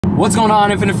What's going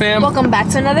on, Infinite Fam? Welcome back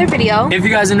to another video. If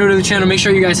you guys are new to the channel, make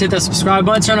sure you guys hit that subscribe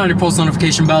button, turn on your post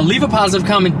notification bell, leave a positive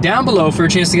comment down below for a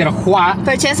chance to get a what?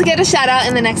 For a chance to get a shout out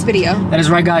in the next video. That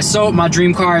is right, guys. So my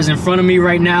dream car is in front of me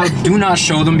right now. Do not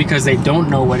show them because they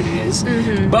don't know what it is.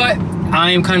 But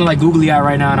I am kind of like googly eyed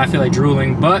right now and I feel like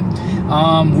drooling. But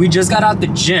we just got out the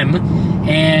gym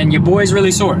and your boy's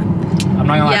really sore. I'm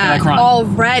not gonna lie, I feel like crying.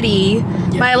 Already.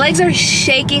 My legs are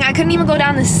shaking. I couldn't even go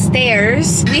down the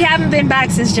stairs. We haven't been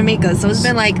back since Jamaica, so it's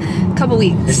been like a couple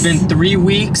weeks. It's been 3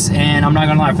 weeks, and I'm not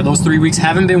gonna lie, for those 3 weeks,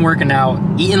 haven't been working out,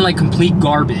 eating like complete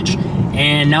garbage,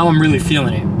 and now I'm really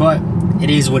feeling it. But it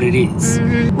is what it is.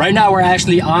 Right now, we're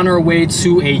actually on our way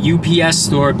to a UPS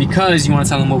store because you want to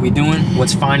tell them what we're doing,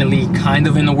 what's finally kind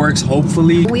of in the works,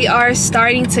 hopefully. We are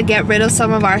starting to get rid of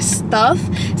some of our stuff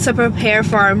to prepare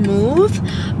for our move,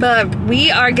 but we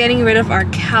are getting rid of our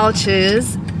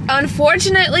couches.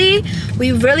 Unfortunately,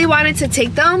 we really wanted to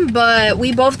take them, but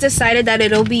we both decided that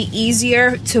it'll be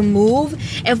easier to move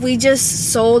if we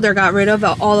just sold or got rid of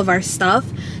all of our stuff.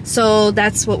 So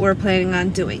that's what we're planning on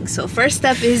doing. So first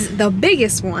step is the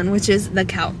biggest one, which is the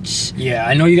couch. Yeah,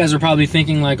 I know you guys are probably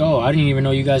thinking like, oh, I didn't even know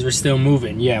you guys were still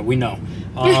moving. Yeah, we know.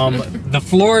 The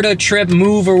Florida trip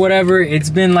move or whatever, it's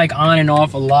been like on and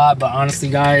off a lot, but honestly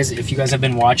guys, if you guys have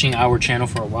been watching our channel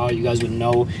for a while, you guys would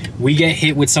know we get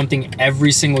hit with something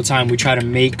every single time we try to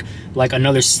make like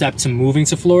another step to moving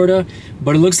to Florida.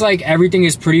 But it looks like everything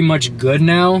is pretty much good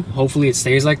now. Hopefully it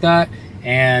stays like that.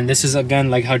 And this is,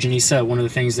 again, like how Janice said, one of the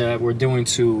things that we're doing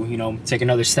to, you know, take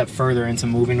another step further into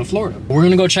moving to Florida. We're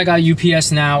gonna go check out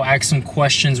UPS now, ask some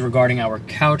questions regarding our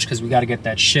couch because we got to get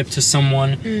that shipped to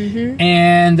someone.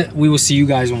 And we will see you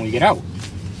guys when we get out.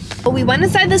 We went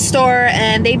inside the store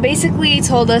and they basically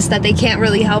told us that they can't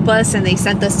really help us and they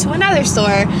sent us to another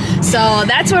store. So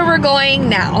that's where we're going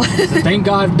now. So thank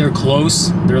God they're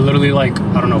close. They're literally like,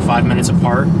 I don't know, 5 minutes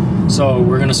apart. So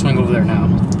we're gonna swing over there now.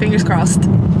 Fingers crossed.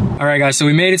 All right, guys, so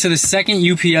we made it to the second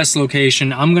UPS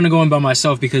location. I'm gonna go in by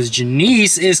myself because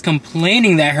Janice is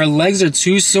complaining that her legs are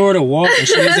too sore to walk and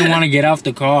she doesn't want to get off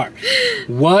the car.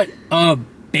 What a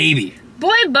baby.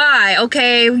 Boy, bye,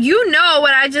 okay? You know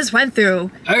what I just went through.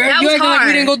 That was hard. Like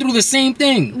we didn't go through the same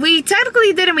thing. We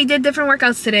technically did, and we did different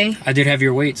workouts today. I did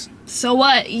heavier weights. So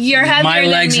what? You're heavier My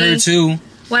legs than me. hurt too.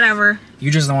 Whatever.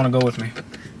 You just don't want to go with me.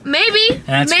 Maybe.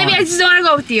 Maybe fine. I just don't want to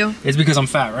go with you. It's because I'm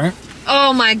fat, right?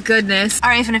 Oh my goodness. All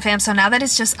right, Infinite Fam, so now that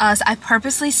it's just us, I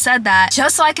purposely said that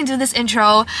just so I can do this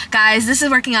intro. Guys, this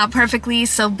is working out perfectly.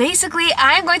 So basically,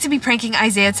 I'm going to be pranking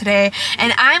Isaiah today,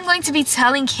 and I'm going to be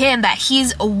telling him that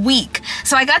he's weak.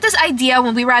 So I got this idea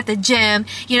when we were at the gym.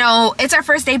 You know, it's our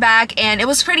first day back, and it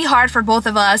was pretty hard for both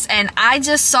of us, and I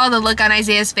just saw the look on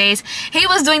Isaiah's face. He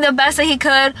was doing the best that he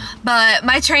could, but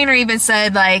my trainer even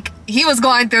said, like, he was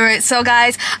going through it. So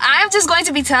guys, I'm just going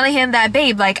to be telling him that,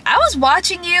 babe, like, I was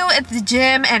watching you at the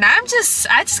gym and I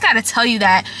just gotta tell you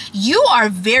that you are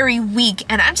very weak,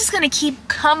 and I'm just gonna keep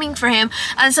coming for him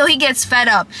until he gets fed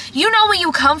up. You know, when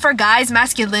you come for guys'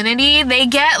 masculinity, they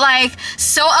get like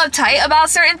so uptight about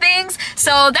certain things.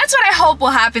 So that's what I hope will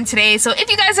happen today. So if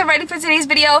you guys are ready for today's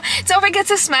video, don't forget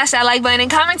to smash that like button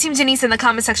and comment Team Janice in the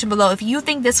comment section below if you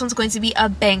think this one's going to be a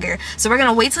banger. So we're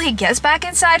gonna wait till he gets back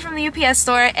inside from the UPS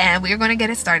store and we're gonna get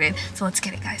it started. So let's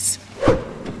get it, guys.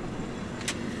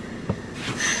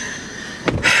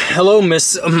 Hello,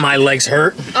 Miss My Legs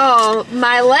Hurt. Oh,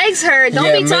 my legs hurt.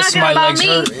 Don't be talking about me.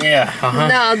 Hurt. Yeah,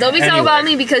 No, don't be talking about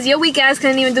me because your weak ass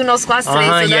couldn't even do no squats today,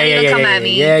 so don't even come at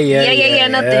me. Yeah,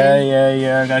 nothing.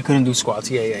 Yeah, I couldn't do squats.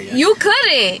 Yeah. You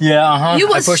couldn't. Yeah, You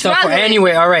was I pushed struggling. up.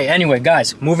 Anyway, all right. Anyway,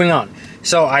 guys, moving on.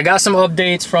 So I got some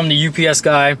updates from the UPS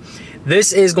guy.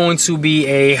 This is going to be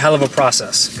a hell of a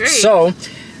process. Great. So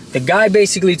the guy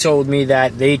basically told me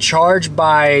that they charge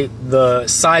by the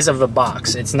size of the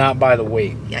box. It's not by the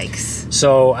weight. Yikes.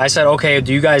 So I said, okay,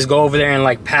 do you guys go over there and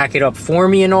like pack it up for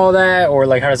me and all that? Or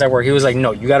like, how does that work? He was like,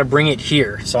 no, you got to bring it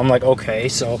here. So I'm like, okay.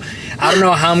 So I don't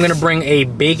know how I'm going to bring a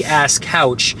big ass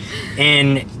couch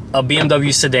in a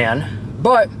BMW sedan,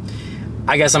 but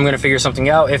I guess I'm gonna figure something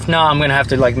out. If not, I'm gonna have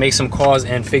to like make some calls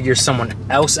and figure someone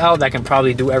else out that can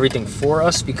probably do everything for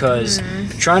us, because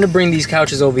trying to bring these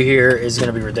couches over here is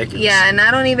gonna be ridiculous. Yeah, and I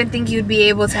don't even think you'd be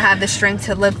able to have the strength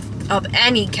to lift up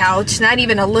any couch, not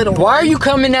even a little one. Why are you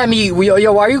coming at me?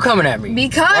 Yo, why are you coming at me?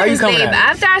 Because, babe,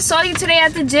 after I saw you today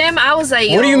at the gym, I was like,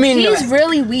 yo, what do you mean? He's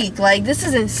really weak. Like, this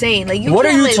is insane. Like, you what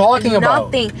can't are you talking about?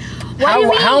 Nothing. What do you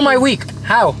mean? How am I weak?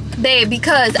 How? Babe,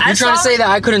 because You're trying to say that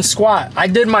I couldn't squat. I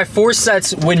did my 4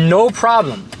 sets with no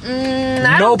problem.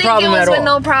 I don't think it was with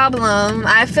no problem.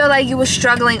 I feel like you were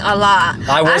struggling a lot.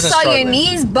 I saw your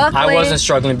knees buckling. I wasn't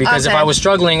struggling because if I was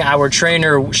struggling, our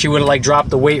trainer, she would have like dropped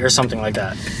the weight or something like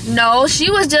that. No, she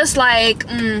was just like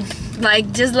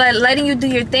just letting you do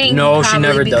your thing. No, she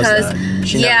never does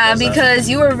that. Because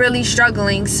you were really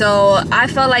struggling. So I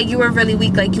felt like you were really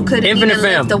weak. Like you couldn't even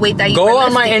lift the weight that you were lifting. Go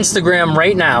on my Instagram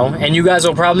right now, and you guys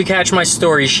will probably catch my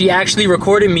story. She actually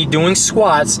recorded me doing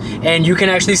squats, and you can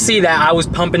actually see that I was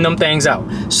pumping them things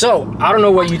out. So I don't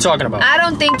know what you're talking about. I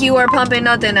don't think you were pumping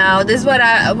nothing out. This is what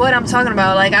I'm talking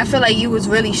about. Like I feel like you was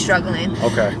really struggling.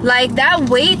 Okay. Like that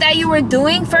weight that you were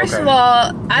doing. First of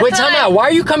all, wait, tell me out. Why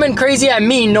are you coming crazy at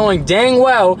me, knowing dang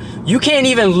well you can't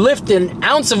even lift an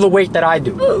ounce of the weight that I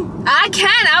do? I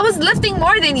can. I was lifting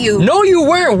more than you. No, you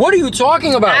weren't. What are you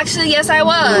talking about? Actually, yes, I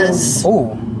was.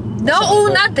 Oh. No,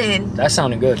 nothing. That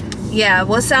sounded good. Yeah,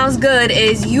 what sounds good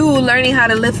is you learning how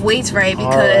to lift weights right,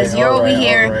 because you're over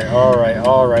here. All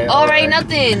right,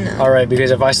 nothing. All right,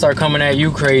 because if I start coming at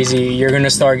you crazy, you're gonna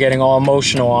start getting all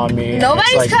emotional on me.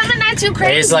 Nobody's coming at you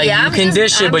crazy. It's like you can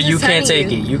dish it, but you can't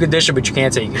take it. You can dish it, but you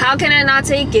can't take it. How can I not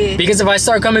take it? Because if I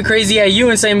start coming crazy at you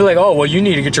and saying like, oh, well, you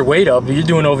need to get your weight up. You're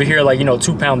doing over here like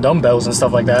 2-pound dumbbells and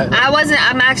stuff like that.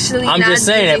 I'm just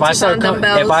saying if I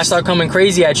start coming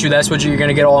crazy at you, that's what you're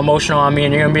gonna get all emotional on me,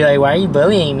 and you're gonna be like, why are you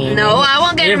bullying me? No, I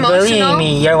won't get emotional. You're bullying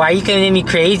me. Yo, why are you getting me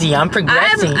crazy? I'm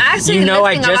progressing. I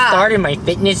just started my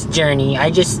fitness journey. I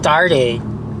just started.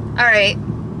 All right.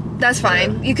 That's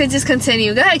fine. You could just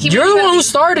continue. Go ahead. You're the one who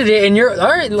started it, and you're... All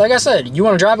right, like I said, you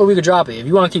want to drop it, we could drop it. If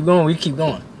you want to keep going, we can keep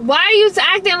going. Why are you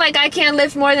acting like I can't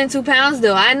lift more than 2 pounds,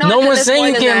 though? I know. No one's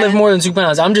saying you can't lift more than 2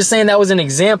 pounds. I'm just saying that was an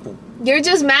example. You're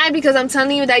just mad because I'm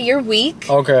telling you that you're weak.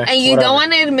 Okay. And you don't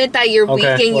want to admit that you're weak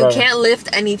and you can't lift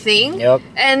anything. Yep.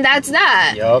 And that's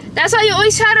that. Yep. That's why you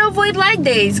always try to avoid leg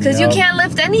days, because you can't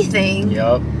lift anything.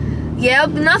 Yep. Yep,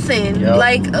 nothing. Yep.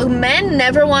 Like, men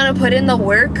never want to put in the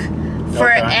work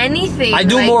for anything. I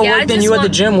do more work than you at the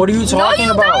gym. What are you talking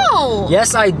about? No, you don't.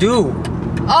 Yes, I do.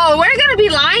 Oh, we're gonna be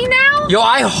lying now? Yo,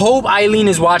 I hope Eileen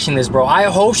is watching this, bro. I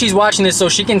hope she's watching this so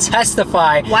she can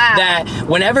testify that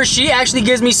whenever she actually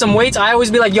gives me some weights, I always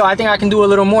be like, yo, I think I can do a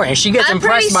little more. And she gets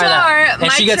impressed by that.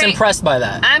 And she gets impressed by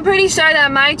that. I'm pretty sure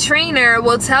that my trainer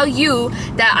will tell you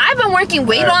that I've been working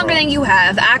way longer than you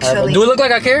have, actually. Do it look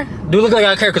like I care? Do it look like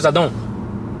I care? Because I don't.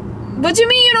 What do you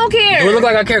mean you don't care? Do it look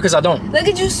like I care? Because I don't. Look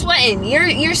at you sweating.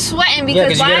 You're sweating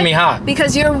because you're getting me hot.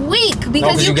 Because you're weak.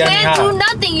 Because you can't do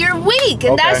nothing. You're weak,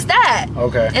 and that's that.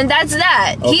 Okay. And that's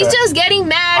that. Okay. He's just getting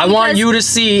mad. I want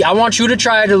you to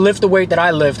try to lift the weight that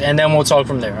I lift, and then we'll talk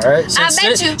from there. All right?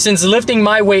 Since lifting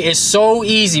my weight is so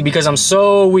easy because I'm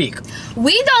so weak.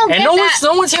 We don't. And no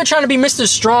one's here trying to be Mr.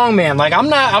 Strongman. Like I'm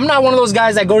not one of those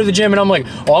guys that go to the gym and I'm like,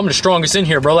 oh, I'm the strongest in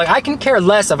here, bro. Like I can care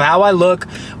less of how I look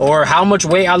or how much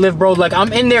weight I lift, bro. Like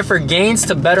I'm in there for gains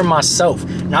to better myself,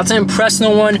 not to impress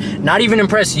no one, not even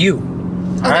impress you.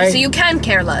 Okay, so you can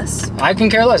care less. I can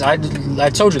care less. I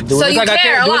told you. Do it look like I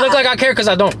care? Do it look like I care? Because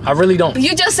I don't. I really don't.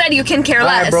 You just said you can care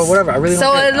less. All right, bro. Whatever. I really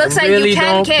don't care. So it looks like you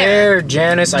can care.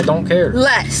 Janice. I don't care.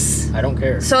 Less. I don't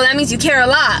care. So that means you care a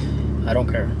lot. I don't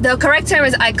care. The correct term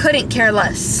is I couldn't care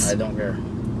less. I don't care.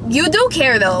 You do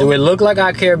care though. Do it look like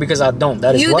I care? Because I don't.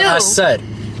 That is what I said.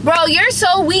 Bro, you're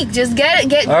so weak. Just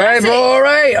get all right, bro. All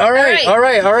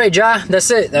right, Ja.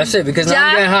 That's it. Because now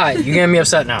I'm getting hot. You're getting me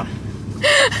upset now.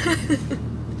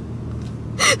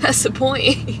 That's the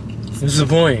point. That's the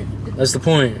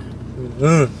point.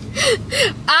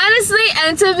 Honestly,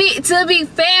 and to be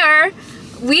fair,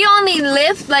 we only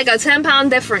lift like a 10-pound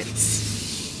difference.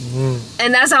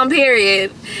 And that's on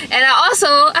period. And I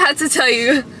also have to tell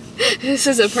you, this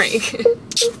is a prank.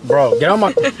 Bro, get on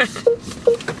my...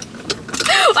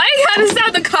 Why you gotta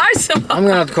stop the car so much? I'm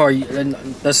gonna have the car.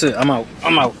 That's it. I'm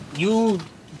out. You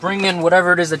bring in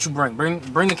whatever it is that you bring.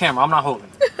 Bring the camera. I'm not holding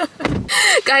it.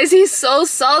 Guys, he's so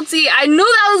salty. I knew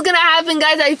that was gonna happen,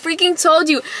 guys. I freaking told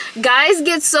you. Guys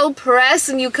get so pressed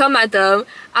when you come at them.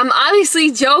 I'm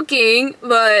obviously joking,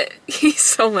 but he's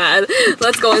so mad.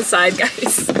 Let's go inside,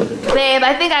 guys. Babe,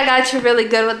 I think I got you really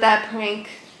good with that prank.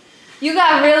 You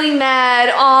got really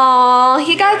mad. Aw,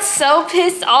 he got so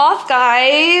pissed off,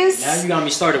 guys. Now you got me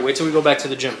started. Wait till we go back to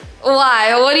the gym.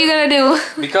 Why? What are you gonna do?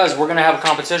 Because we're gonna have a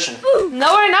competition.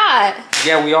 No, we're not.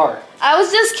 Yeah, we are. I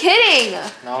was just kidding.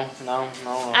 No.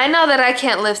 I know that I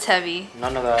can't lift heavy.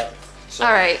 None of that. So.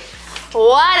 All right.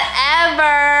 Whatever.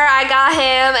 I got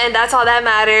him, and that's all that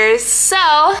matters. So.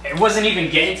 It wasn't even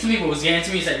getting to me. What was getting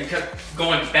to me is that you kept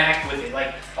going back with it.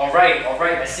 Like, all right,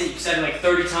 that's it. You said it like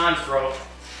 30 times, bro.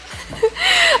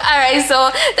 Alright, so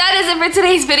that is it for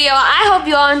today's video. I hope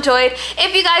you all enjoyed.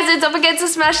 If you guys did, don't forget to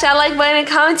smash that like button and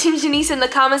comment Team Janice in the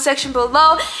comment section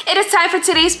below. It is time for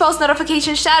today's post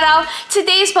notification shout out.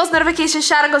 Today's post notification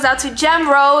shout out goes out to Gem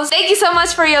Rose. Thank you so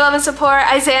much for your love and support.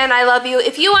 Isaiah and I love you.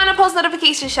 If you want a post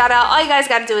notification shout out, all you guys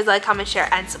gotta do is like, comment, share,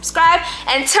 and subscribe.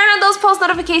 And turn on those post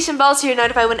notification bells so you're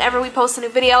notified whenever we post a new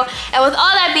video. And with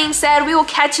all that being said, we will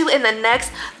catch you in the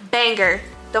next banger.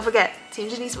 Don't forget, Team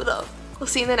Janice with love. We'll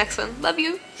see you in the next one. Love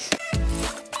you.